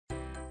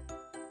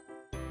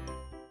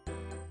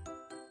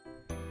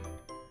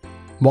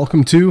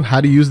Welcome to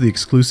How to Use the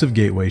Exclusive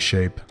Gateway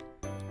Shape.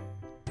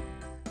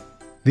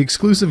 The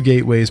exclusive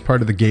gateway is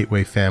part of the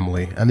gateway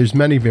family, and there's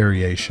many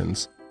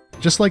variations.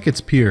 Just like its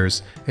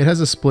peers, it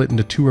has a split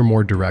into two or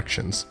more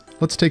directions.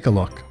 Let's take a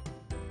look.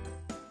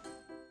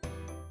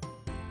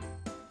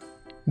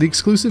 The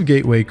exclusive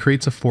gateway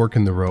creates a fork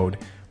in the road,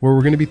 where we're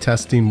going to be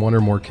testing one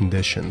or more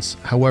conditions.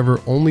 However,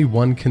 only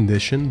one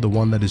condition, the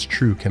one that is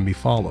true, can be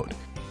followed.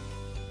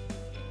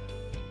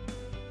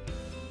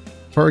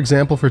 For our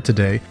example for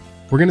today,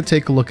 we're going to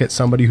take a look at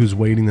somebody who's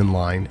waiting in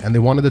line and they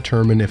want to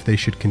determine if they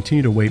should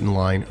continue to wait in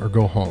line or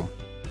go home.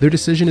 Their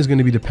decision is going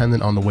to be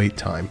dependent on the wait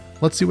time.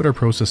 Let's see what our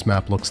process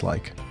map looks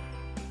like.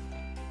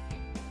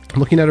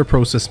 Looking at our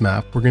process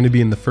map, we're going to be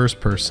in the first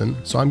person,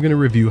 so I'm going to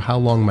review how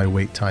long my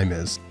wait time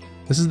is.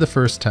 This is the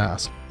first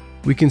task.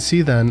 We can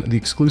see then the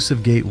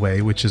exclusive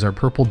gateway, which is our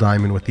purple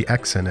diamond with the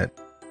X in it,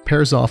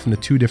 pairs off into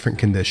two different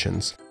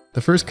conditions.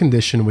 The first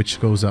condition, which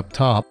goes up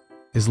top,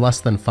 is less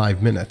than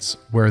 5 minutes,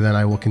 where then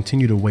I will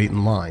continue to wait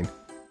in line.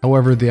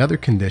 However, the other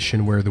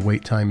condition, where the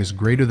wait time is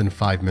greater than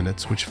 5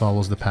 minutes, which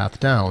follows the path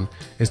down,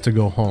 is to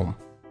go home.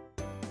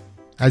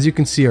 As you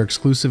can see, our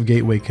exclusive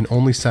gateway can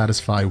only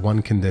satisfy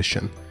one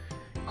condition.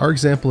 Our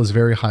example is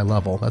very high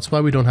level, that's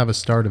why we don't have a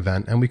start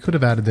event, and we could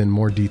have added in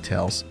more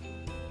details.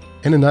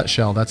 In a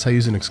nutshell, that's how you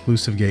use an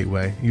exclusive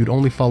gateway. You'd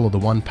only follow the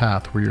one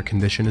path where your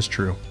condition is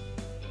true.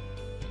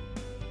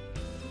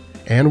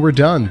 And we're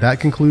done. That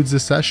concludes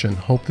this session.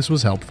 Hope this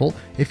was helpful.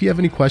 If you have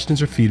any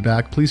questions or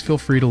feedback, please feel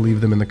free to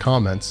leave them in the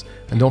comments.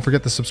 And don't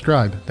forget to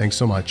subscribe. Thanks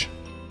so much.